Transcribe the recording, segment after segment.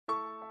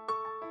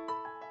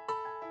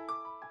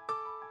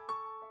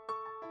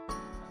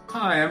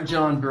Hi, I'm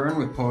John Byrne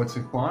with Poets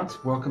and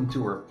Quants. Welcome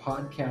to our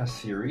podcast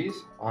series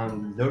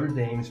on Notre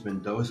Dame's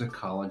Mendoza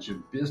College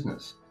of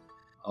Business.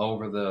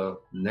 Over the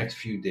next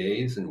few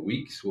days and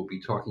weeks, we'll be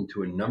talking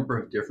to a number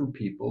of different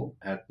people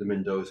at the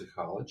Mendoza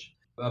College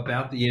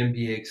about the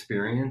MBA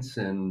experience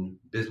and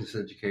business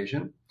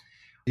education.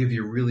 Give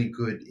you really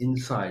good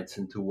insights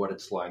into what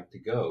it's like to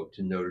go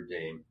to Notre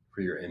Dame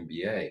for your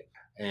MBA.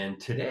 And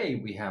today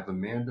we have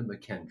Amanda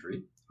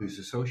McKendry, who's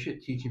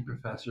Associate Teaching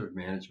Professor of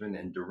Management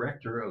and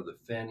Director of the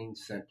Fanning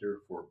Center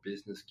for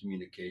Business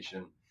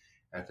Communication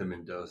at the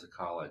Mendoza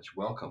College.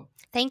 Welcome.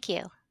 Thank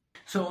you.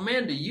 So,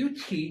 Amanda, you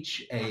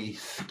teach a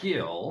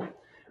skill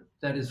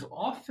that is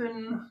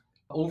often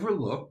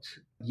overlooked,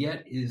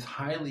 yet is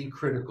highly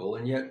critical.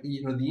 And yet,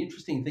 the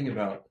interesting thing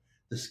about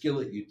the skill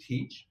that you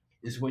teach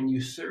is when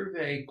you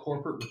survey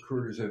corporate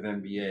recruiters of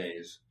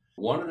MBAs,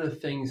 one of the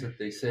things that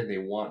they say they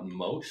want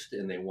most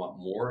and they want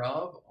more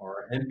of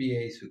are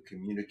MBAs who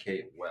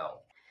communicate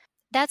well.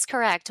 That's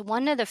correct.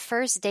 One of the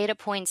first data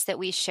points that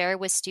we share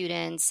with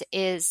students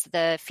is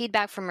the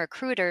feedback from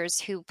recruiters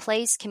who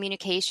place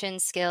communication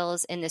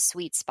skills in the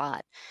sweet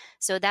spot.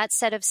 So that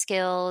set of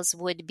skills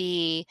would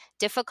be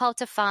difficult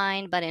to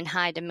find, but in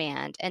high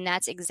demand. And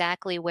that's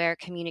exactly where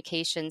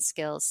communication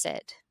skills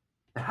sit.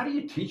 How do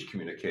you teach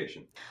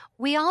communication?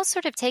 We all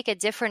sort of take a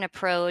different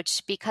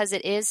approach because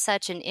it is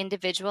such an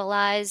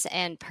individualized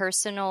and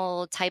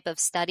personal type of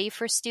study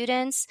for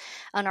students.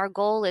 And our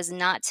goal is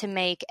not to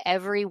make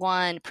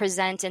everyone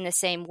present in the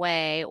same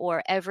way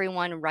or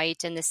everyone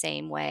write in the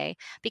same way.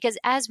 Because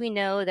as we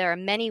know, there are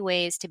many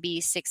ways to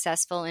be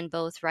successful in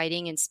both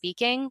writing and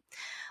speaking.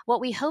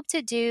 What we hope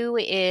to do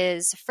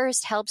is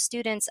first help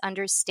students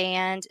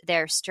understand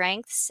their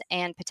strengths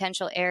and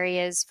potential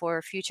areas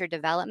for future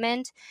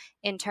development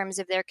in terms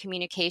of their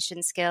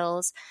communication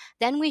skills.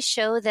 Then we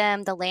show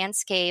them the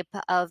landscape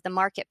of the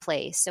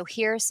marketplace. So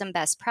here are some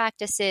best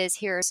practices,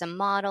 here are some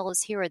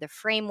models, here are the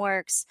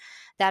frameworks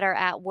that are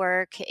at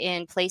work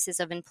in places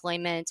of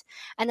employment.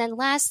 And then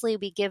lastly,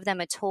 we give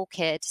them a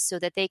toolkit so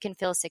that they can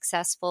feel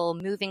successful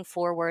moving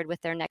forward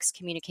with their next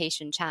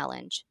communication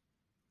challenge.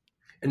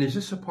 And is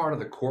this a part of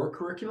the core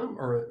curriculum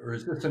or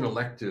is this an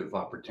elective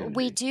opportunity?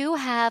 We do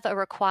have a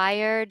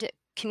required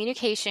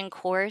communication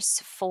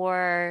course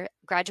for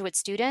graduate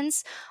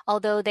students,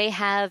 although they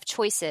have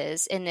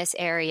choices in this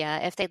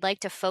area. If they'd like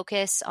to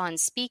focus on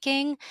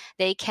speaking,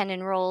 they can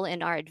enroll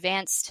in our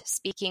advanced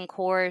speaking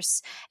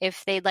course.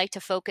 If they'd like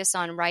to focus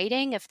on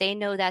writing, if they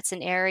know that's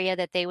an area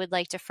that they would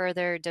like to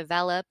further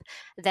develop,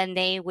 then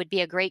they would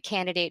be a great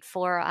candidate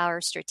for our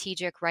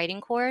strategic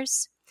writing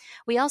course.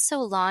 We also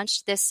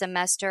launched this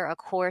semester a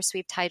course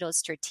we've titled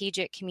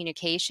Strategic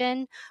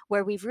Communication,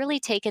 where we've really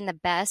taken the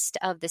best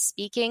of the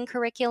speaking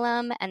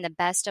curriculum and the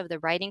best of the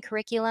writing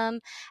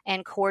curriculum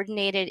and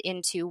coordinated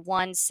into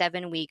one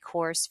 7-week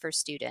course for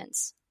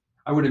students.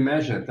 I would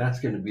imagine that that's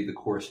going to be the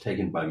course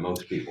taken by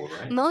most people,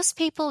 right? Most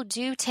people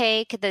do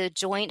take the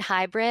joint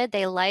hybrid.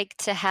 They like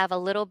to have a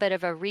little bit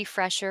of a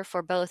refresher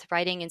for both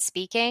writing and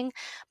speaking,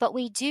 but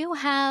we do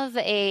have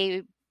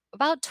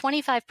about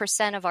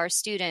 25% of our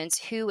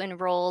students who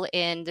enroll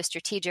in the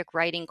strategic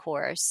writing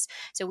course.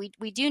 So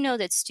we do know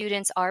that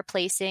students are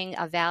placing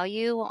a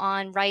value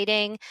on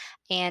writing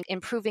and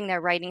improving their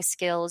writing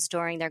skills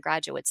during their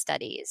graduate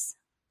studies.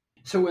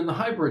 So in the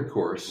hybrid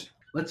course,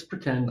 let's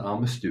pretend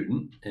I'm a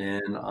student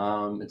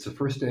and it's the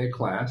first day of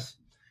class.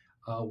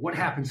 What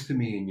happens to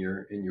me in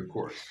your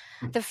course?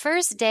 The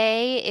first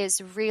day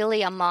is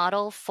really a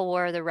model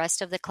for the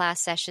rest of the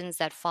class sessions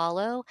that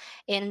follow,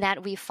 in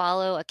that we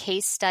follow a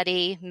case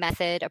study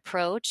method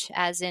approach.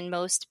 As in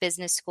most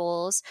business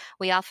schools,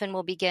 we often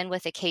will begin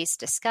with a case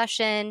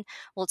discussion.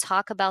 We'll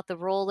talk about the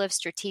role of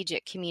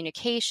strategic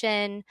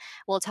communication.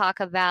 We'll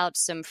talk about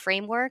some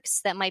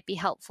frameworks that might be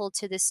helpful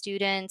to the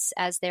students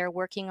as they're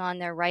working on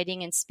their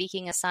writing and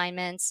speaking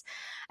assignments.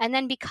 And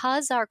then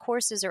because our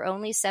courses are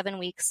only 7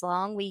 weeks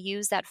long, we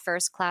use that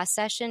first class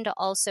session to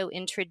also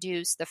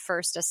introduce the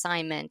first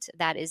assignment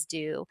that is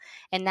due.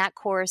 In that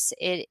course,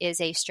 it is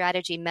a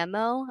strategy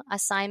memo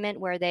assignment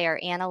where they are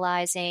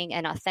analyzing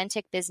an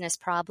authentic business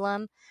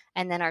problem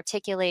and then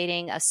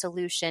articulating a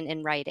solution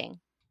in writing.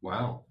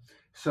 Wow.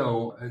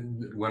 So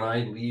when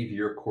I leave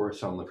your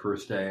course on the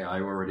first day,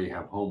 I already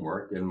have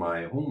homework, and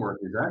my homework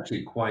is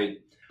actually quite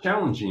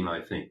challenging,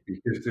 I think,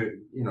 because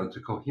to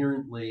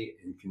coherently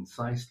and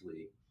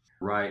concisely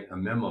write a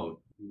memo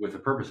with the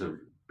purpose of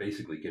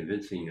basically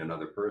convincing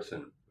another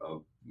person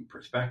of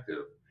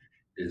perspective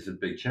is a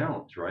big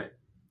challenge, right?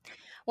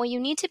 Well,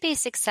 you need to be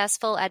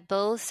successful at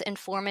both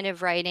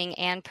informative writing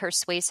and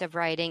persuasive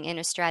writing in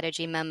a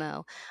strategy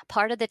memo.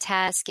 Part of the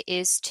task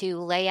is to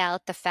lay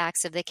out the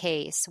facts of the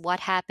case, what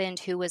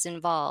happened, who was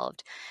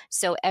involved.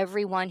 So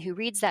everyone who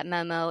reads that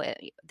memo,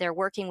 they're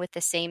working with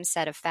the same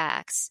set of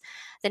facts.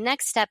 The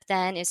next step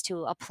then is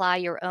to apply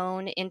your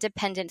own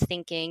independent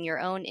thinking, your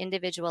own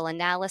individual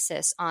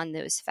analysis on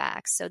those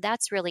facts. So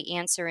that's really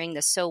answering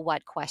the so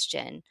what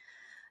question.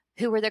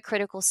 Who are the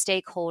critical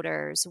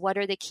stakeholders? What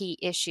are the key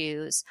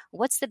issues?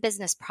 What's the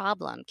business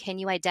problem? Can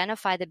you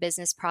identify the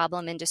business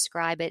problem and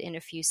describe it in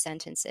a few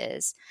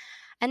sentences?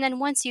 And then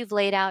once you've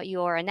laid out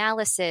your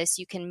analysis,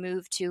 you can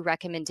move to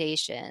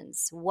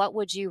recommendations. What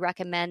would you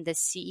recommend the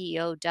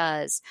CEO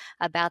does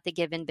about the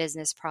given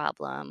business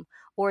problem,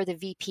 or the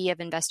VP of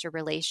Investor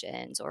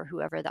Relations, or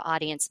whoever the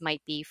audience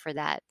might be for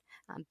that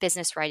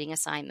business writing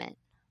assignment?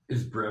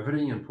 Is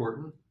brevity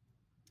important?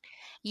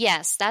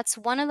 Yes, that's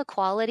one of the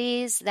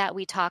qualities that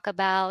we talk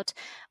about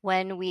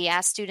when we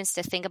ask students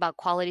to think about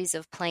qualities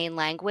of plain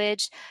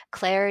language: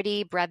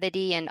 clarity,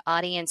 brevity, and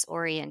audience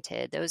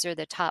oriented. Those are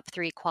the top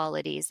three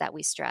qualities that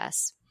we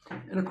stress.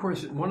 And of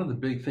course, one of the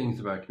big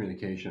things about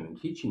communication and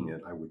teaching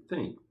it, I would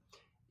think,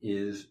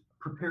 is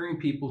preparing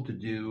people to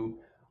do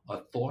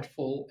a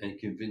thoughtful and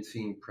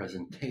convincing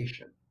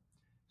presentation.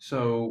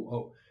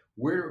 So,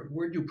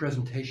 where do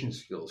presentation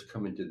skills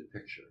come into the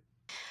picture?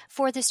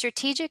 For the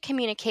strategic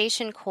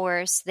communication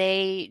course,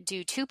 they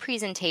do two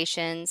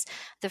presentations.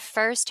 The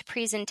first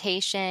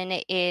presentation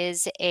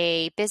is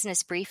a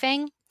business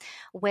briefing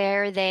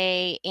where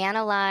they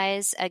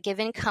analyze a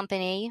given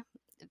company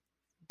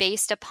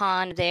based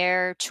upon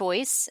their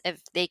choice.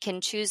 If they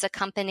can choose a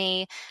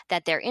company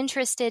that they're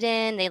interested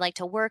in, they like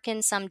to work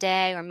in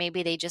someday, or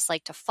maybe they just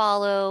like to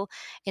follow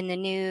in the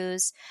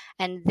news,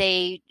 and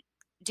they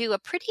do a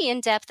pretty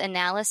in-depth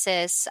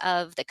analysis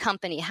of the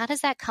company. How does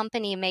that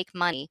company make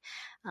money?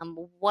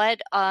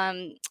 What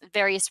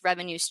various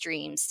revenue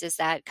streams does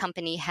that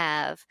company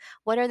have?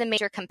 What are the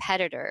major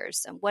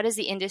competitors? What does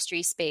the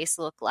industry space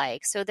look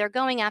like? So they're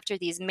going after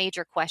these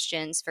major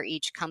questions for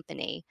each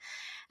company.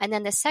 And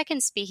then the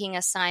second speaking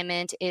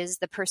assignment is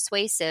the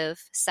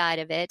persuasive side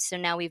of it. So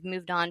now we've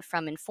moved on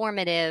from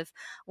informative,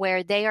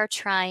 where they are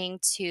trying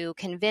to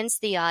convince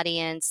the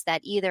audience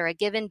that either a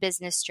given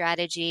business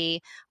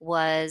strategy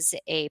was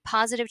a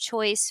positive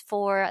choice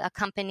for a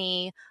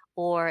company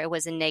or it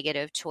was a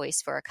negative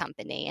choice for a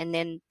company. And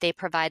then they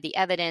provide the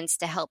evidence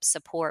to help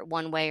support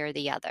one way or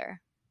the other.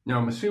 Now,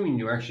 I'm assuming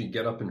you actually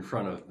get up in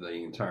front of the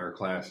entire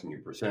class and you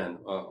present.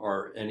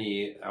 Are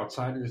any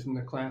outsiders in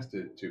the class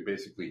to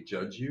basically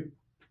judge you?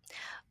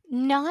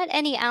 Not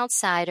any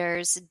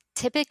outsiders.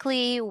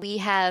 Typically, we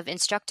have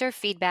instructor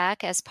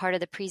feedback as part of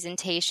the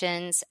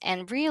presentations,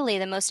 and really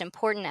the most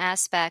important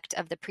aspect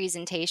of the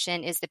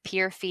presentation is the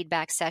peer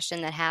feedback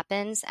session that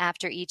happens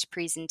after each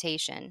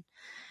presentation.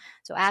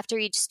 So after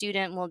each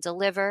student will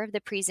deliver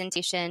the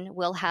presentation,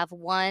 we'll have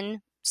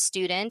one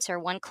student or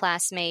one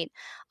classmate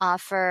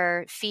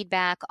offer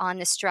feedback on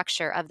the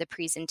structure of the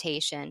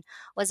presentation.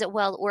 Was it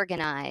well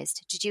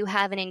organized? Did you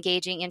have an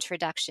engaging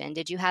introduction?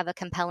 Did you have a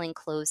compelling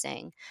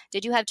closing?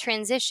 Did you have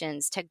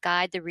transitions to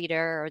guide the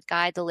reader or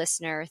guide the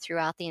listener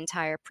throughout the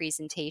entire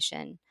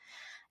presentation?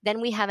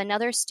 Then we have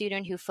another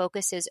student who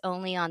focuses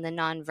only on the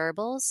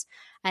nonverbals,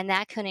 and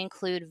that could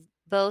include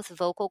both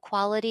vocal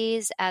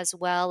qualities as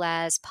well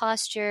as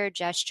posture,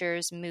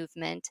 gestures,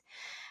 movement.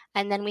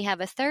 And then we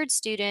have a third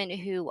student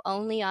who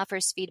only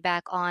offers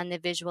feedback on the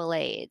visual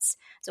aids.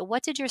 So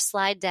what did your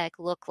slide deck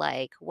look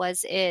like?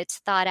 Was it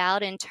thought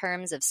out in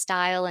terms of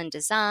style and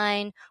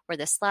design? Were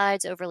the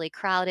slides overly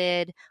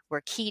crowded?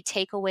 Were key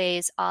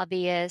takeaways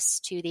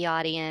obvious to the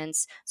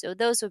audience? So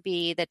those would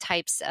be the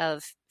types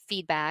of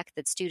feedback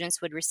that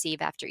students would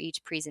receive after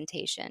each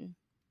presentation.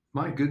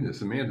 My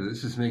goodness, Amanda,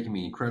 this is making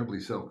me incredibly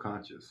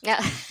self-conscious.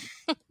 Yeah.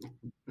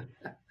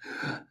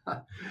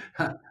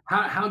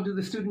 How do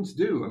the students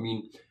do? I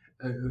mean,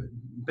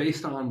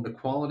 based on the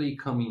quality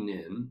coming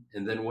in,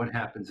 and then what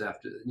happens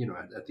after,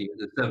 at the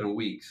end of 7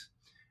 weeks,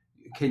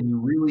 can you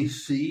really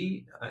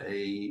see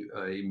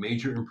a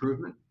major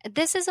improvement?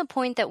 This is a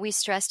point that we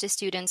stress to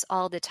students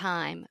all the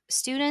time.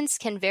 Students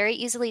can very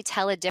easily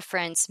tell a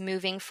difference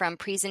moving from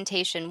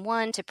presentation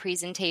 1 to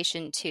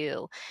presentation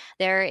 2.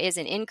 There is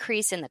an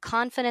increase in the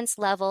confidence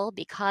level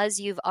because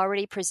you've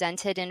already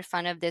presented in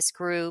front of this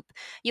group.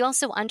 You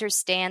also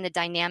understand the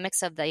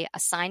dynamics of the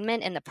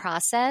assignment and the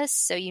process,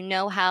 so you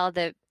know how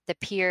the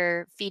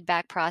peer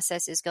feedback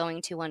process is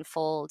going to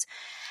unfold.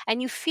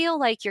 And you feel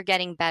like you're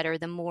getting better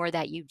the more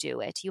that you do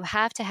it. You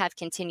have to have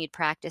continued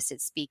practice at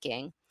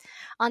speaking.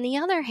 On the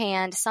other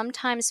hand,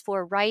 sometimes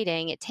for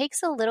writing, it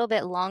takes a little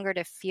bit longer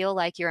to feel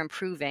like you're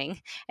improving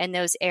in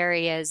those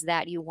areas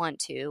that you want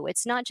to.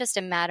 It's not just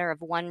a matter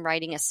of one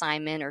writing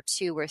assignment or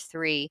 2 or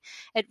 3.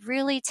 It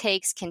really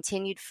takes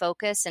continued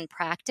focus and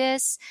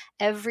practice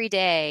every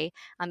day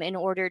in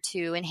order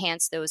to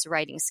enhance those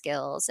writing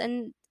skills.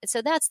 And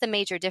so that's the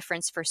major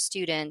difference for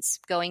students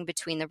going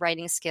between the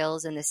writing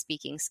skills and the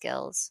speaking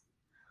skills.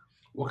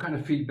 What kind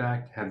of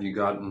feedback have you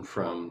gotten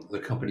from the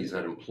companies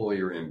that employ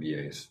your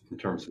MBAs in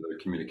terms of their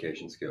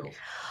communication skills?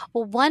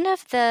 Well, one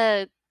of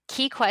the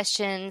key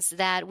questions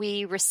that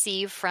we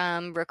receive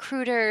from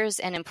recruiters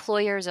and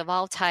employers of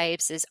all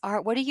types is,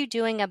 what are you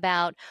doing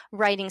about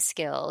writing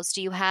skills?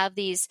 Do you have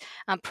these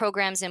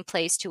programs in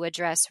place to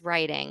address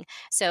writing?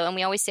 And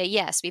we always say,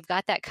 yes, we've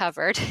got that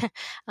covered.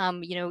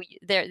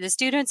 The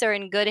students are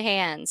in good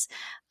hands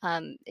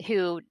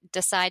who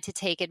decide to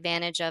take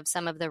advantage of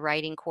some of the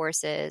writing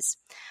courses.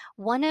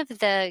 One of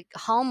the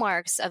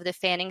hallmarks of the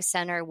Fanning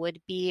Center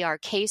would be our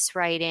case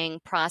writing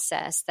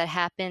process that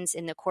happens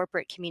in the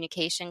corporate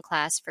communication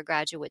class for for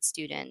graduate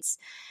students.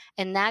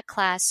 In that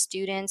class,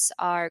 students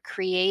are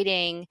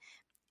creating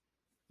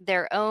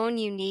their own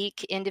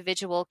unique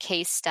individual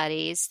case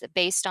studies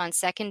based on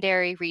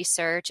secondary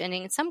research and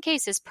in some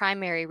cases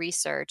primary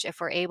research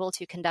if we're able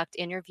to conduct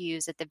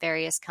interviews at the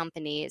various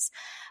companies.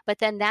 But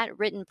then that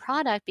written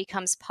product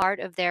becomes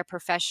part of their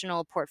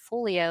professional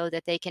portfolio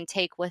that they can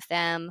take with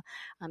them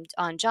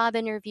on job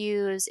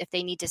interviews. If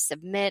they need to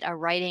submit a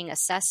writing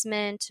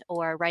assessment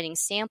or a writing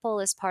sample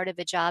as part of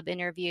a job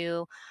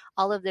interview,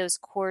 all of those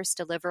course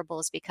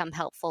deliverables become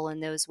helpful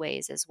in those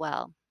ways as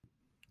well.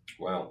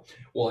 Wow.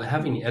 Well,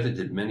 having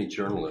edited many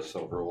journalists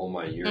over all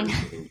my years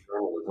in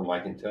journalism, I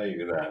can tell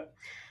you that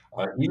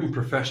even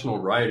professional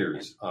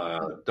writers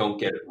don't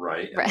get it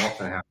right and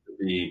often have to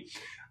be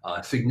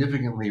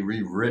significantly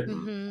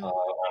rewritten on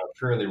a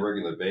fairly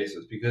regular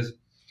basis. Because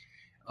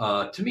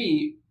to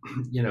me,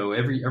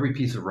 every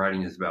piece of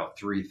writing is about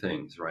three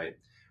things, right?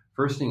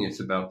 First thing,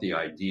 it's about the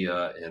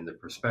idea and the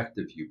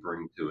perspective you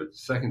bring to it. The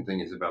second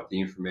thing is about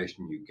the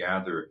information you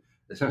gather,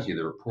 essentially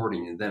the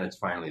reporting, and then it's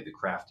finally the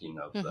crafting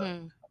of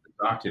the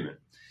document.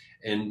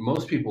 And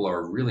most people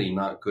are really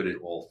not good at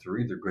all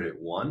three. They're good at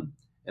one,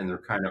 and they're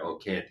kind of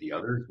okay at the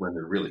others when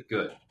they're really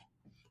good.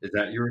 Is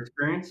that your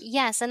experience?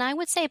 Yes, and I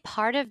would say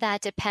part of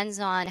that depends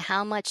on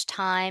how much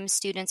time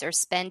students are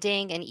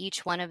spending in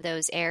each one of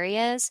those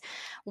areas.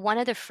 One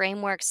of the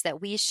frameworks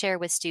that we share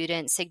with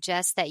students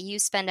suggests that you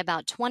spend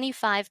about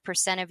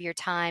 25% of your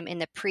time in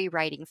the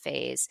pre-writing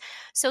phase.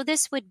 So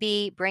this would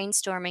be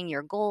brainstorming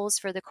your goals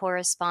for the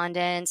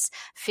correspondence,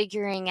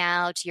 figuring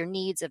out your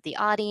needs of the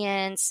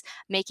audience,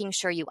 making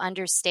sure you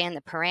understand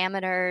the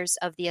parameters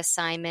of the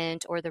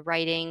assignment or the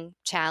writing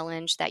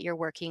challenge that you're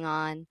working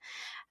on.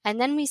 And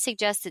then we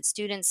suggest that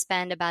students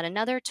spend about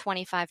another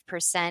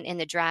 25% in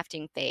the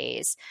drafting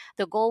phase.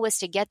 The goal was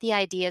to get the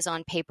ideas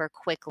on paper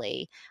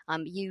quickly.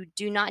 You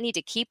do not need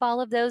to keep all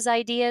of those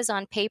ideas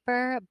on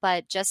paper,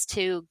 but just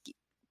to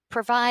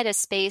provide a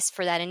space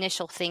for that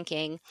initial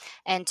thinking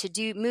and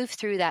to move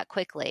through that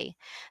quickly.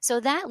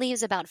 So that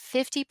leaves about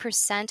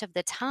 50% of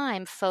the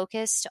time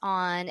focused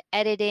on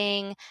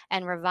editing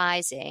and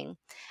revising.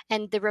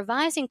 And the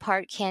revising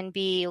part can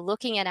be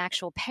looking at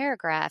actual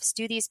paragraphs.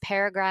 Do these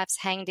paragraphs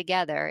hang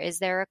together? Is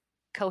there a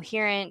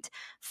coherent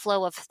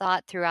flow of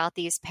thought throughout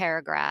these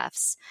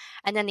paragraphs?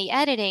 And then the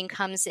editing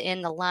comes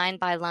in the line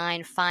by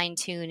line fine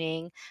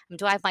tuning.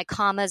 Do I have my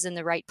commas in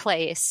the right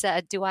place?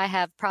 Do I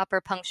have proper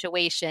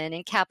punctuation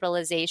and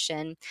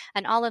capitalization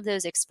and all of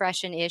those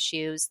expression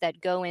issues that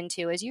go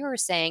into, as you were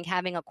saying,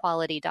 having a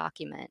quality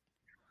document?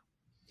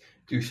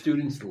 Do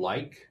students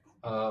like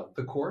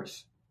the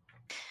course?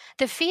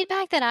 The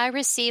feedback that I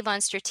receive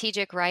on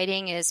strategic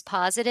writing is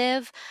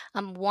positive.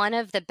 One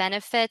of the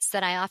benefits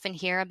that I often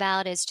hear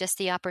about is just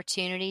the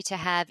opportunity to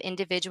have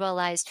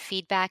individualized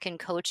feedback and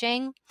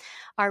coaching.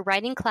 Our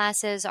writing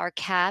classes are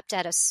capped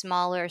at a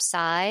smaller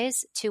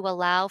size to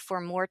allow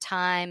for more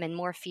time and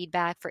more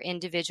feedback for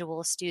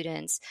individual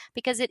students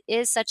because it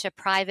is such a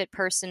private,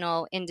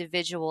 personal,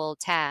 individual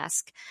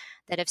task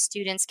that if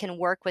students can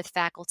work with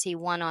faculty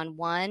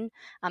one-on-one,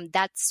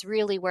 that's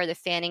really where the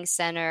Fanning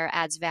Center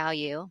adds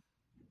value.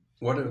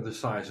 What are the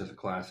size of the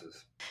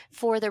classes?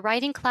 For the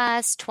writing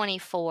class,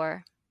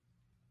 24.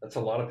 That's a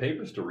lot of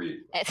papers to read.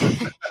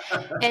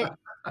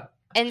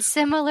 And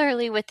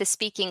similarly with the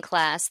speaking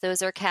class,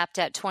 those are capped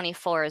at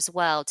 24 as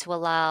well to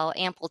allow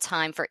ample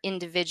time for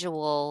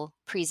individual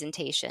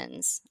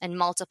presentations and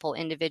multiple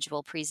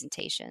individual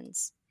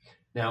presentations.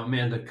 Now,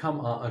 Amanda,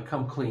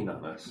 come clean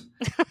on us.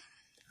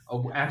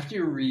 After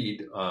you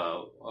read,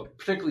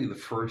 particularly the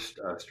first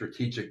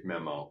strategic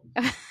memo,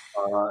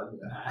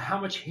 how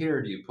much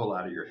hair do you pull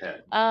out of your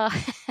head?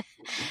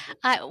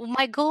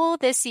 My goal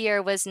this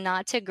year was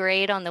not to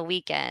grade on the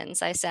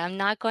weekends. I said I'm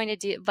not going to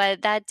do,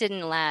 but that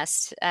didn't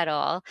last at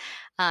all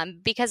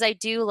because I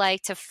do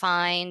like to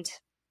find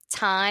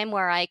time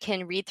where I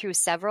can read through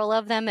several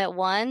of them at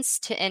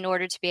once in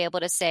order to be able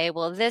to say,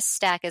 well, this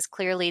stack is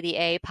clearly the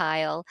A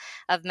pile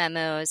of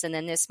memos, and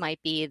then this might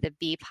be the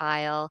B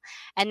pile,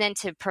 and then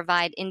to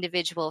provide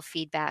individual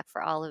feedback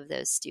for all of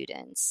those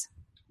students.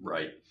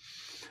 Right.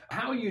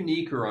 How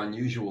unique or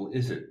unusual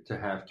is it to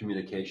have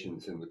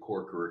communications in the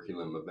core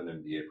curriculum of an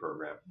MBA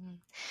program?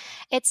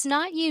 It's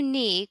not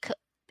unique.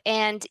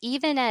 And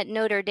even at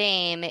Notre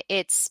Dame,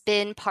 it's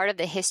been part of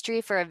the history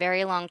for a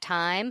very long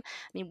time.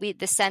 I mean,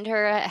 the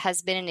center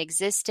has been in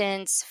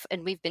existence,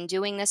 and we've been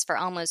doing this for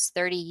almost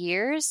 30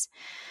 years.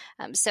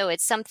 So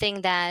it's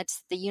something that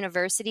the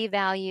university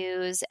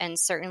values, and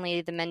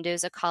certainly the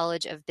Mendoza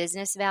College of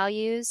Business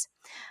values.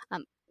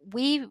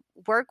 We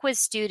work with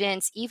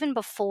students even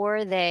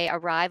before they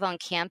arrive on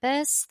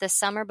campus. The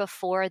summer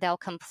before, they'll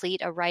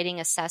complete a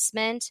writing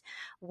assessment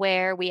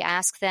where we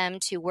ask them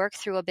to work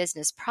through a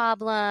business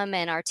problem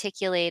and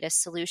articulate a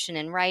solution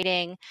in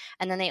writing.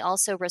 And then they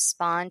also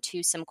respond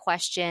to some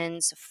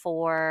questions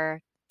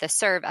for a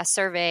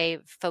survey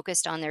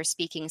focused on their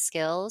speaking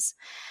skills.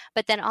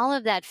 But then all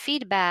of that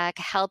feedback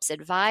helps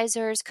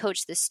advisors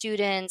coach the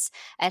students.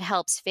 It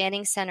helps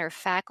Fanning Center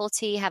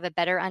faculty have a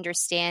better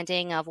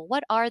understanding of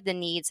what are the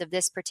needs of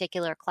this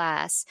particular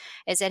class.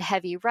 Is it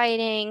heavy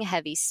writing,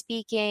 heavy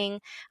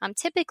speaking?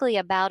 Typically,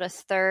 about a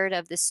third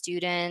of the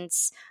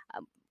students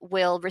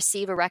will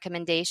receive a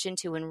recommendation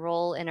to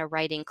enroll in a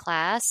writing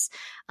class.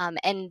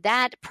 And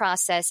that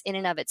process in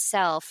and of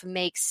itself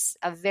makes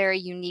a very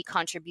unique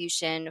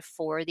contribution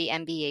for the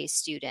MBA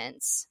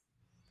students.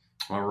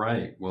 All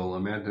right. Well,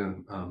 Amanda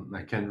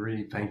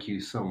McHenry, thank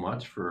you so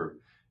much for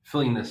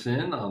filling this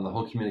in on the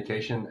whole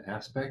communication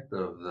aspect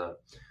of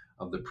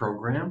the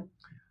program.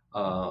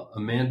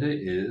 Amanda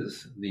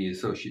is the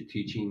Associate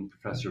Teaching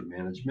Professor of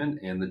Management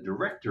and the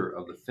Director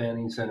of the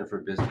Fanning Center for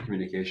Business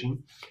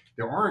Communication.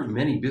 There aren't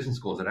many business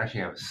schools that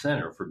actually have a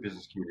Center for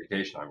Business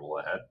Communication, I will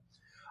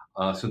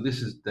add. So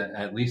this is,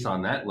 at least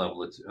on that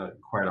level, it's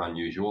quite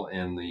unusual.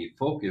 And the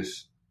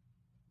focus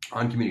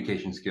on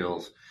communication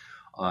skills,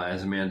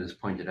 as Amanda has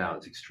pointed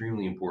out, is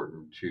extremely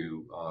important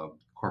to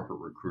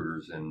corporate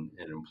recruiters and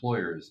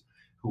employers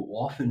who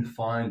often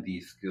find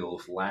these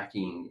skills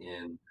lacking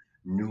in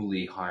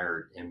newly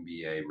hired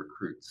MBA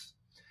recruits.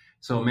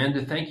 So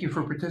Amanda, thank you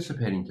for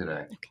participating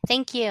today.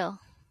 Thank you.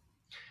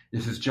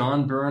 This is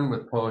John Byrne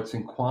with Poets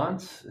and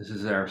Quants. This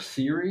is our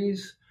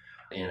series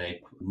in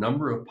a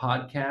number of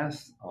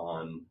podcasts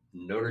on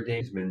Notre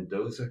Dame's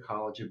Mendoza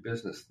College of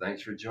Business.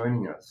 Thanks for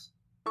joining us.